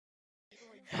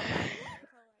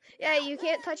Yeah, you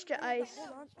can't touch the ice.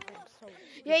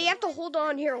 Yeah, you have to hold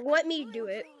on here. Let me do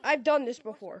it. I've done this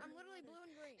before.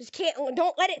 Just can't.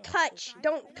 Don't let it touch.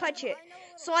 Don't touch it.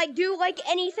 So like, do like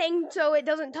anything so it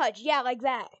doesn't touch. Yeah, like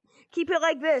that. Keep it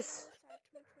like this.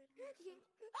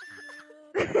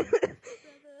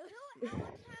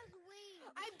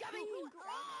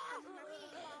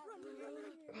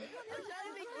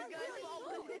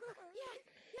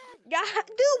 God,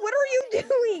 dude, what are you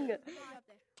doing?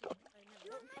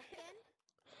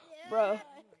 Bro.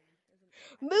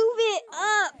 Move it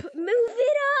up. Move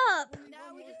it up.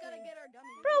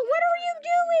 Bro, what are you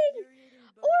doing?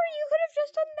 Or you could have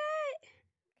just done that.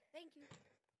 Thank you.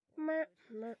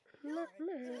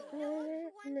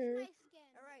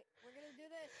 Alright, we're gonna do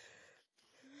this.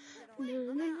 No.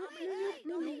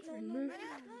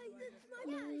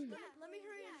 Let me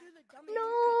hurry and do the dummy. No,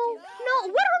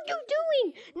 what are you doing?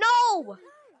 No!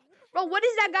 Bro, what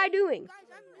is that guy doing?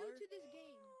 Guys, I'm new to this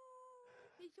game.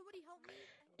 Can somebody help me?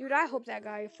 Dude, I hope that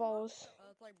guy falls.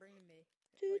 It's like bringing me.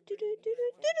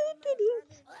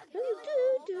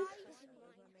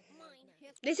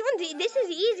 This is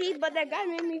easy, but that guy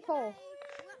made me fall.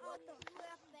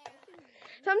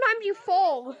 Sometimes you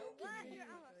fall.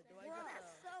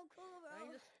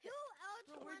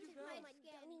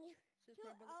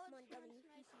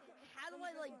 How do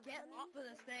I like get off of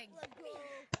this thing?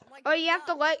 Oh, you have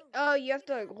to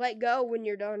let go when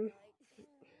you're done.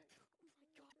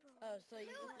 Oh, so you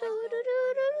I'm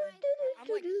I'm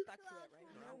like stuck to it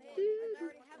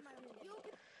right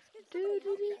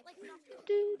now.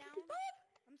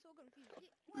 I'm so confused.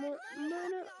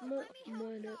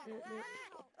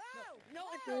 No,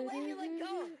 it's not letting me let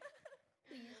go.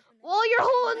 Well, you're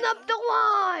holding up the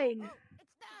line.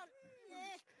 It's down.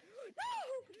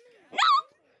 No!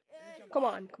 Come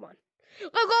on.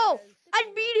 Let go. I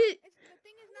beat it. The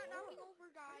thing is not knocking over,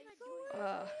 guys.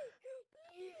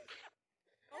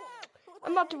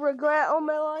 I'm about to regret all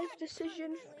my life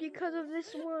decisions because of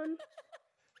this one.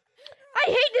 I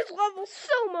hate this level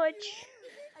so much.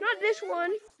 Not this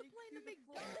one.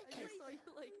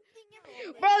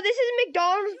 Bro, this is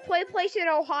McDonald's play place in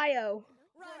Ohio.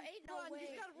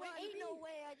 Ain't no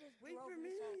way I just drove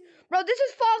this up. Bro, this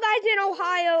is Fall Guys in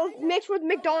Ohio mixed with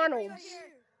McDonald's.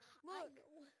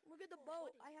 Look at the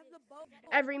boat. I have the boat.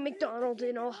 Every McDonald's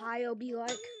in Ohio be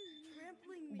like,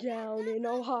 down in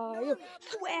Ohio,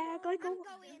 swag like Ohio.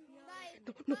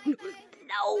 No. Let's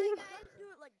do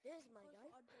it like this, my guy.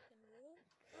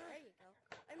 There you go.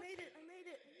 I made it.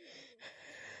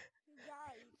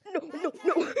 Guys. No. I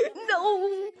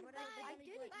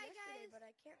did it yesterday, but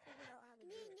I can't figure out how to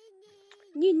do it.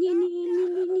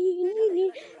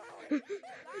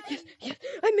 Yes,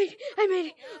 I made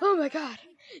it. Oh my god.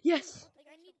 Yes.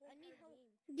 I need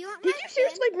help. Did you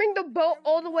seriously bring the boat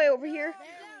all the way over here?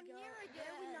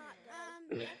 Definitely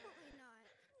not.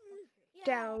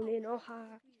 Down in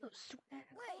Ohio. Swag.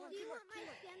 Wait, do you want my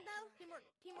skin though? Teamwork.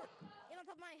 Get on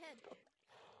top of my head.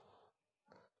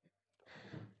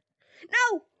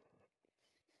 No!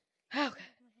 Okay.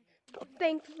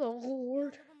 Thank the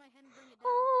Lord. Get on top of my head and bring it down.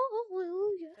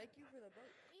 Hallelujah. Thank you for the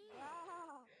boat.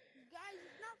 Guys,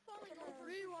 it's not falling over.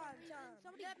 Rewind time.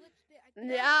 Somebody glitched it.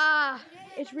 Yeah,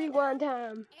 it's rewind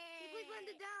time. Can you please let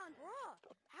it down? Bruh,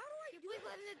 how do I do please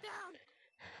let it down?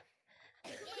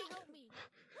 Somebody help me.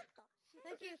 What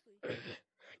the? Seriously.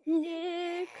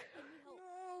 Nick.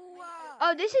 No.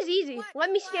 Oh, this is easy.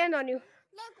 Let me stand on you.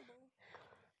 Look.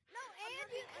 No, and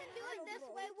you can do it this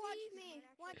way. Watch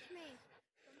me.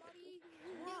 Somebody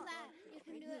do that. You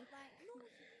can do it like.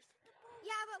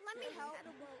 Yeah, but let me help.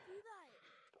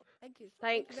 Thank you.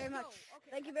 Thanks. Very much.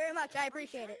 Thank you very much. I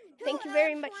appreciate it. Thank you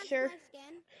very much, sir.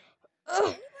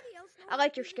 Ugh. I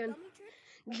like your skin.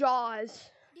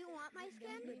 Jaws. Do you want my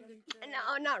skin?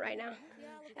 No, not right now.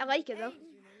 I like it though.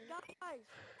 Guys,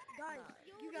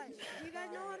 do you guys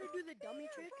know how to do the dummy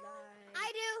trick?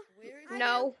 I do.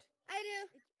 No. I do.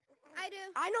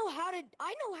 I know how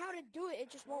to do it. It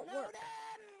just won't work.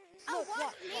 Oh,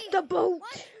 watch me. The boat.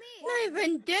 Watch me. Not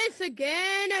even this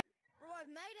again. Bro, I've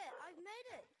made it.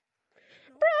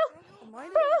 Bro,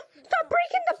 stop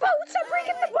breaking the boat. Bro,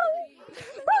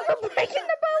 stop breaking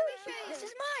the boat. This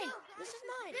is mine.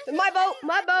 My boat.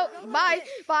 Bye.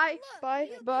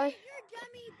 You're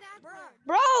dummy backward.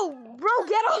 Bro,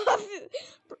 get off.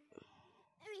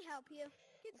 Let me help you.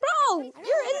 Bro,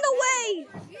 you're in the way.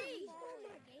 Jeez.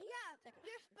 Yeah,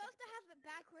 you're supposed to have it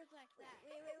backwards like that.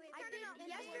 Wait.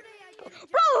 Yesterday I did it.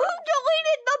 Bro, who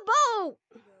deleted the boat?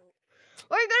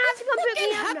 Or you're gonna have to come pick me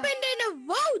up. happened in a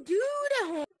vote,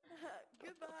 dude.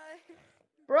 Goodbye.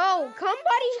 Bro,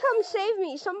 somebody come save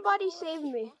me. Somebody save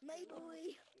me. My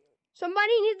boy.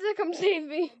 Somebody needs to come save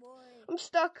me. Boy. I'm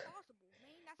stuck. Possible,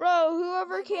 man. That's Bro,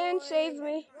 whoever My can boy. save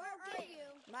me. Where are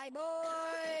you? My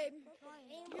boy.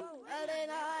 You Ellen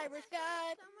Irish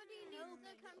guy. Somebody needs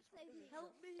to come save me.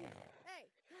 Help me. Hey,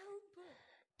 Help.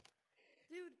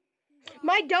 Dude.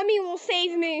 My dummy will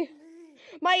save me.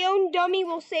 My own dummy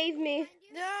will save me.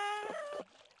 No.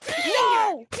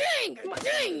 No! Dang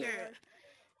it.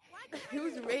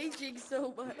 Who's raging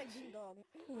so much?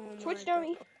 Oh Twitch my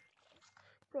dummy.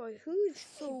 Bro, who's...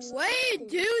 Sway, dude,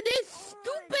 this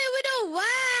stupid little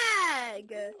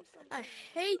lag. I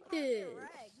hate this.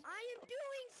 I am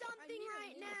doing something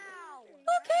right now.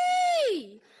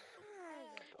 Okay.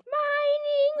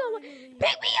 Mining away.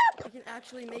 Pick me up! I can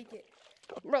actually make it.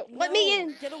 Bro, let me No,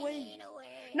 in. Get away.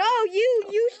 No,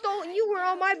 you stole... You were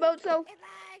on my boat, so... If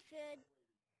I should.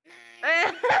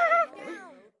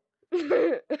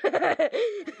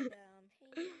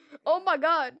 Oh my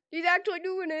god. He's actually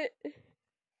doing it.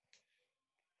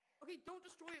 Okay, don't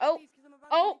destroy it, Oh. please, because I'm about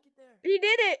Oh. to make it there. He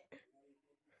did it.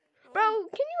 Bro,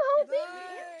 can you help me?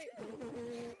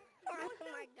 Oh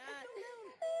my god.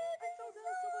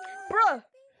 Bruh.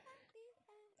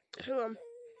 Hold on.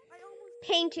 I almost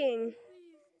Painting. please.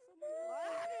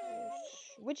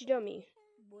 Which dummy?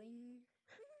 Boing.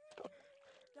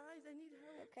 Guys, I need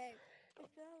help. Okay,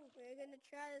 we're gonna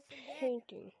try this again.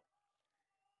 Painting.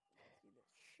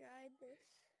 Try this.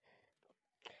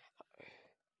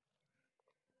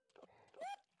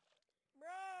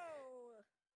 Bro!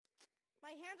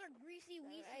 My hands are greasy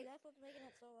weasy. Alright, that's what's making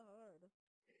it so hard.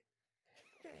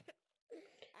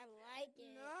 I like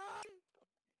it. No!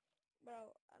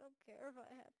 Bro, I don't care if I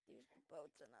have to use the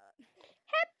boats or not.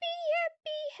 Happy,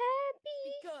 happy, happy.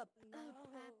 Speak up.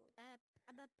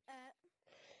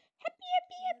 Happy,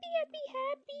 happy, happy, happy,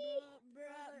 happy.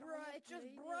 Bruh, it's just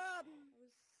bruh. I was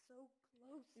so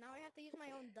close. Now I have to use my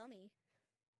own dummy.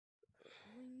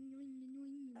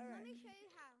 Alright. Let me show you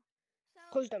how. So,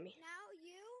 Close dummy. now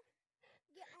you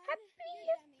get on Happy,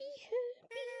 your happy, dummy.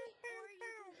 happy. Or you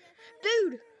can just...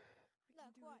 Dude.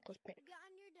 Look, watch. Close paint. Get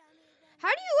on your dummy again. How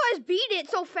do you guys beat it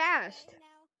so fast? Okay,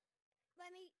 now,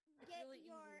 let me get Really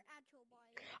your easy. actual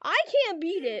body. I can't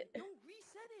beat it. Don't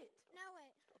reset it. Now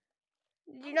wait.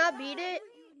 Did you not beat it?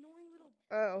 You annoying little.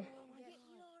 Oh. Get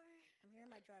your I'm here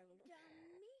in my triangle.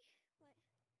 dummy. What?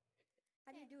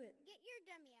 How do you do it? Get your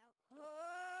dummy out.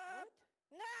 What?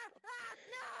 No! Ah,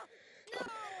 no! No!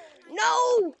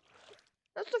 No!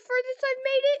 That's the furthest I've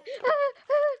made it. Or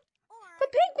But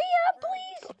pick me up,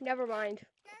 please. Never mind.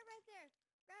 grab right there.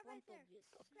 Grab right there.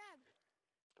 Grab.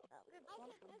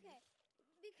 Okay.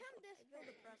 Become this Feel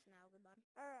way. depressed now, goodbye.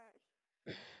 Alright.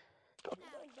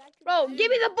 Now, Bro, give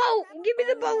me the boat. Give me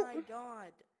the Oh boat. my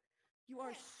god. You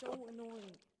are so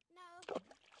annoying. now,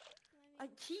 I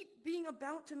keep being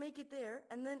about to make it there,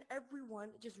 and then everyone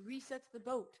just resets the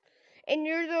boat. And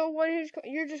you're the one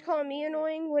you're just calling me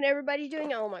annoying when everybody's doing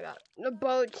it. Oh my god. The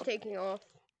boat's taking off.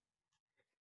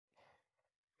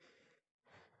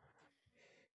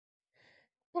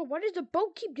 Bro, why does the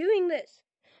boat keep doing this?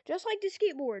 Just like the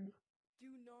skateboard. Do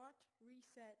not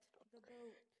reset the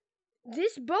boat.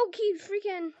 This boat keeps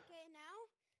freaking... okay, now.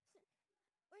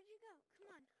 Where'd you go?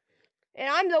 Come on. And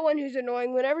I'm the one who's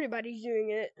annoying when everybody's doing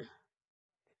it.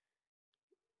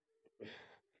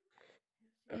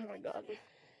 Oh my god.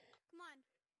 Come on.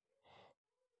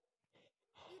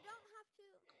 You don't have to.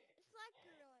 It's like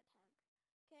gorilla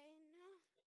tag. Okay, now.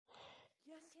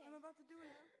 Yes, Okay. I'm about to do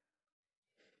it.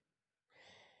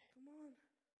 Come on.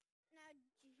 Now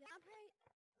jump right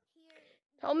here.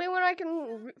 Tell me when I can...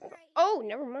 Jump right Oh,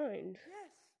 never mind.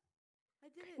 Yes, I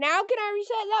did it. Now can I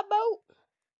reset that boat?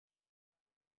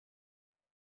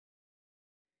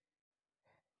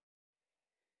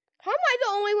 How am I the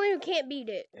only one who can't beat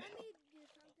it? Let me do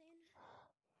something.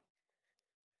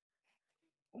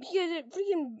 Because it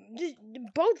freaking... the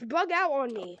boats bug out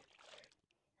on me.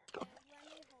 Okay, let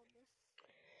me hold this.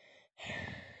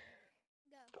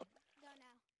 Go. Go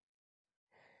now.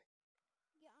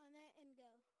 Get on it and go.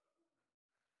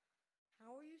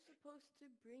 How are you supposed to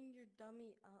bring your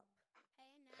dummy up?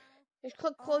 Hey, now. Just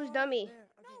click close Oh, dummy. There.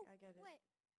 Okay, No, I get it. wait.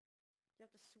 You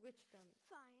have to switch dummy.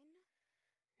 Fine.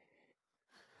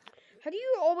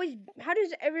 How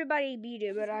does everybody beat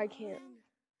it, but I can't?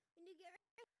 When you get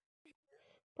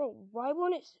Bro, why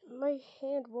won't it, my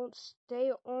hand won't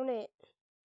stay on it?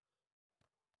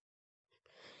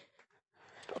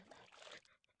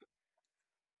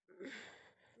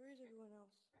 Where is everyone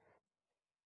else?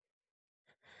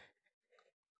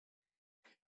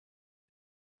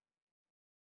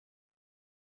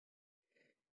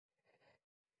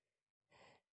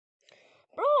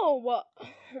 Bro, what? Oh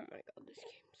my god, this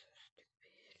game.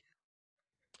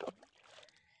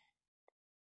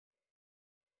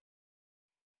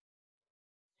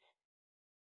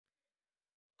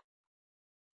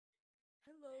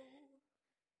 Hello.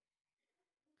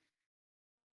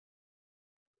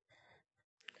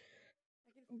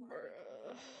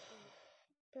 Bruh.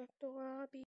 Back to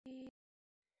lobby.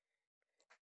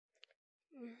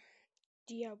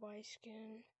 DIY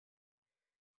skin.